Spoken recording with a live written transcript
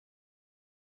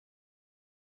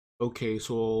Okay,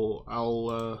 so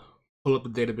I'll pull up the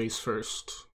database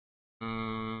first.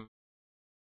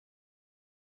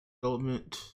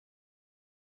 Development.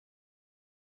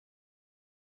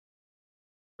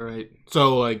 All right.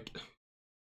 So like,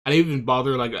 I didn't even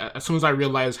bother. Like, as soon as I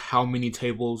realized how many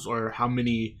tables or how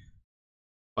many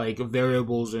like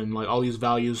variables and like all these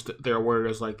values there were,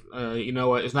 it's like, you know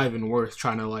what? It's not even worth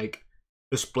trying to like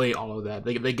display all of that.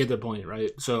 They get the point, right?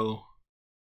 So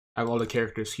I have all the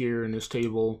characters here in this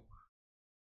table.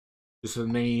 Just the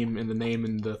name and the name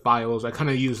and the files. I kind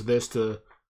of use this to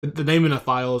the name and the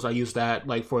files. I use that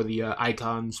like for the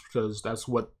icons because that's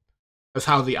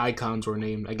how the icons were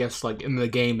named. I guess like in the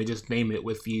game they just name it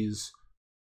with these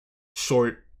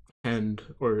short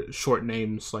or short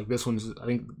names. Like this one's, I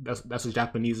think that's a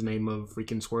Japanese name of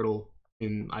freaking Squirtle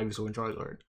in Ivysaur and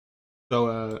Charizard.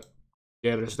 So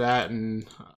yeah, there's that, and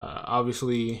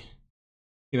obviously,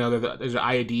 you know, there's an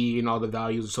ID and all the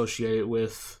values associated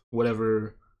with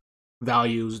whatever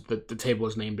values that the table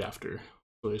is named after.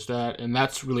 So there's that, and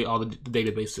that's really all the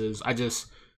database is. I just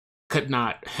could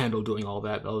not handle doing all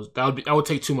that. That would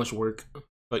take too much work.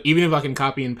 But even if I can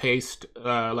copy and paste,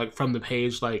 like from the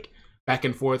page, like back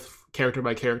and forth, character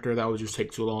by character, that would just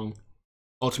take too long.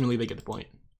 Ultimately, they get the point.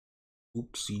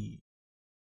 Oopsie.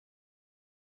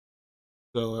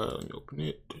 So let me open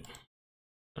it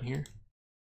down here.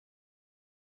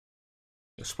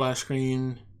 A splash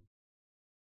screen.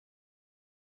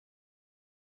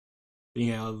 Then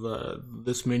you have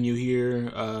this menu here.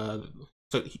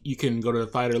 So you can go to the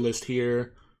fighter list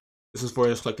here. This is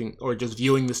for selecting or just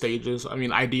viewing the stages. I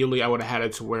mean, ideally, I would have had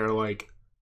it to where like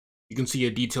you can see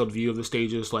a detailed view of the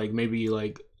stages, like maybe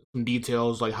like some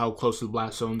details, like how close the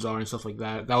blast zones are and stuff like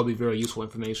that. That would be very useful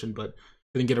information, but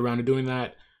didn't get around to doing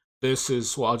that. This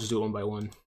is, well, I'll just do it one by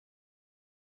one.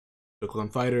 Click on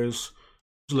fighters.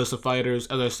 List of fighters.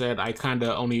 As I said, I kind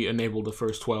of only enabled the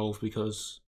first 12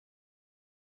 because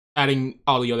adding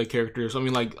all the other characters, I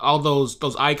mean, like all those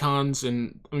icons,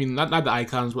 and I mean not the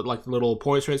icons, but like the little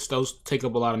portraits, those take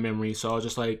up a lot of memory. So I was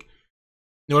just like,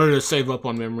 in order to save up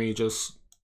on memory, just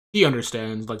he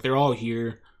understands. Like they're all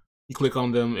here. You click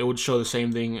on them, it would show the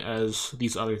same thing as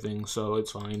these other things, so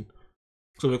it's fine.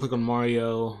 So if I click on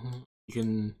Mario, you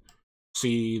can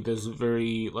see there's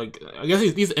very like, I guess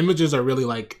these images are really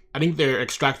like, I think they're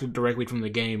extracted directly from the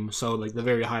game, so like the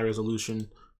very high resolution.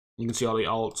 You can see all the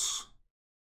alts.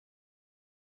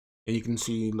 And you can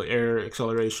see the air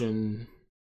acceleration.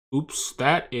 Oops,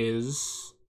 that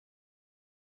is.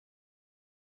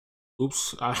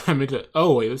 Oops, I meant to.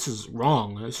 Oh, wait, this is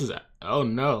wrong. This is. Oh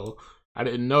no, I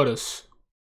didn't notice.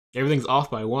 Everything's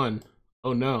off by 1.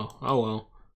 Oh no. Oh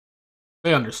well.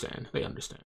 They understand. They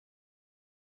understand.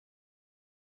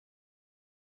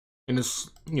 And this,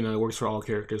 you know, it works for all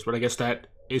characters, but I guess that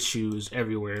issue is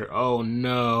everywhere. Oh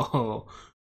no.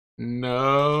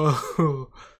 No.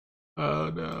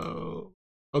 Oh no.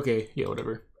 Okay, yeah,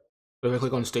 whatever. So if I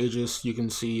click on stages, you can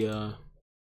see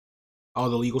all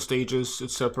the legal stages. It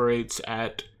separates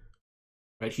at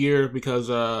right here because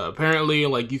apparently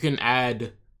like you can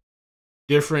add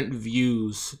different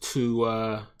views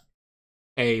to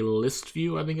a list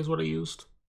view, I think is what I used.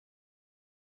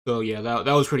 So yeah, that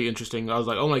was pretty interesting. I was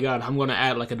like, oh my god, I'm gonna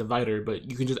add like a divider, but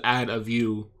you can just add a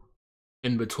view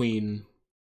in between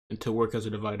and to work as a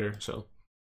divider. So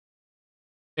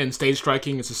in stage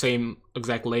striking, it's the same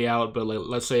exact layout, but like,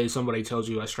 let's say somebody tells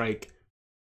you I strike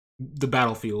the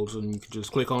battlefields, and you can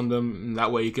just click on them, and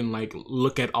that way you can like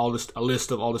look at all this, a list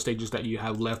of all the stages that you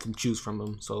have left and choose from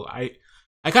them. So I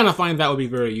kind of find that would be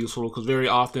very useful because very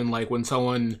often, like when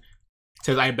someone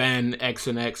says I ban X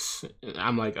and X,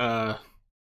 I'm like, I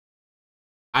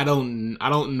don't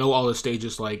know all the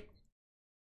stages like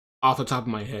off the top of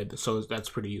my head, so that's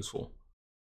pretty useful.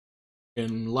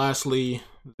 And lastly,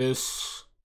 this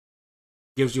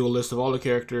gives you a list of all the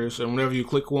characters, and whenever you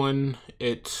click one,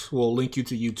 it will link you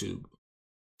to YouTube.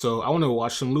 So I want to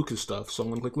watch some Lucas stuff, so I'm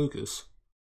gonna click Lucas.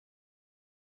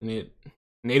 And it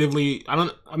natively,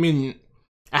 I mean,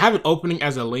 I have it opening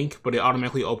as a link, but it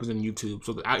automatically opens in YouTube.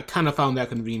 So I kind of found that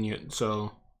convenient.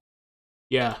 So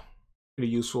yeah,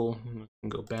 pretty useful. I can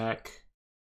go back.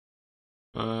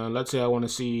 Let's say I want to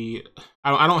see,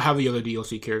 I don't have the other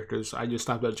DLC characters. I just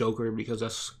stopped at Joker because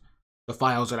that's the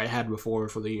files that I had before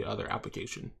for the other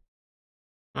application.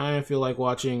 I feel like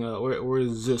watching, where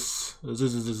is this?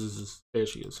 There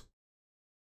she is.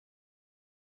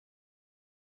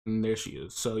 And there she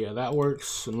is. So yeah, that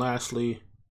works. And lastly,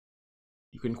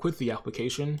 you can quit the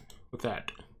application with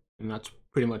that. And that's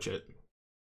pretty much it.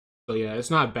 So yeah, it's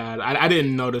not bad. I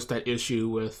didn't notice that issue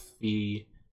with the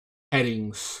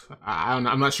headings.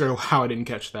 I'm not sure how I didn't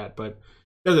catch that, but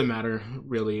Doesn't matter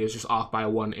really. It's just off by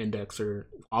one index or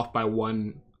off by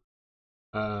one.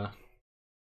 Uh,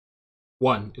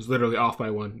 one is literally off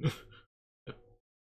by one.